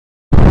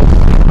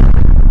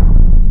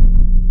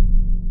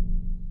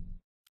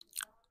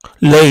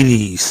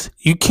Ladies,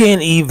 you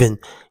can't even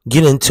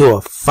get into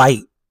a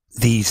fight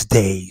these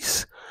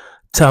days.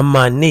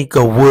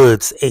 TAMANIKA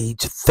Woods,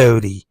 age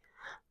 30,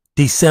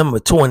 December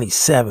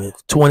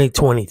 27th,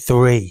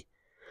 2023,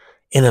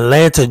 in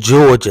Atlanta,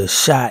 Georgia,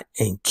 shot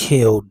and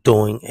killed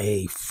during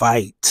a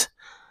fight.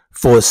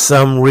 For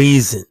some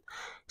reason,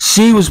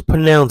 she was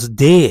pronounced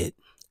dead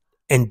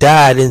and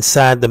died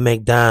inside the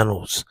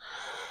McDonald's.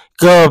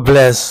 God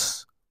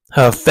bless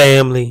her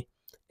family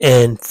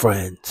and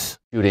friends.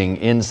 Shooting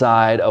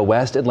inside a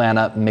West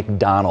Atlanta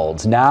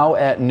McDonald's. Now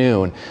at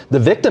noon, the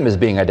victim is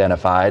being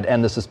identified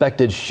and the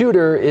suspected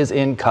shooter is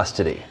in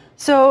custody.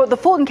 So the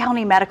Fulton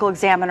County Medical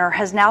Examiner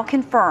has now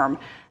confirmed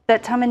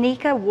that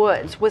TAMANIKA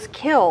Woods was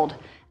killed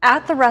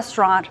at the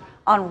restaurant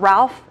on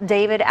Ralph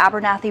David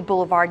Abernathy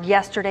Boulevard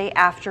yesterday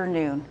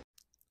afternoon.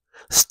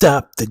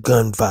 Stop the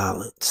gun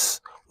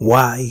violence.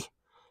 Why?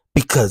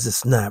 Because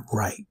it's not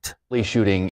right. Shooting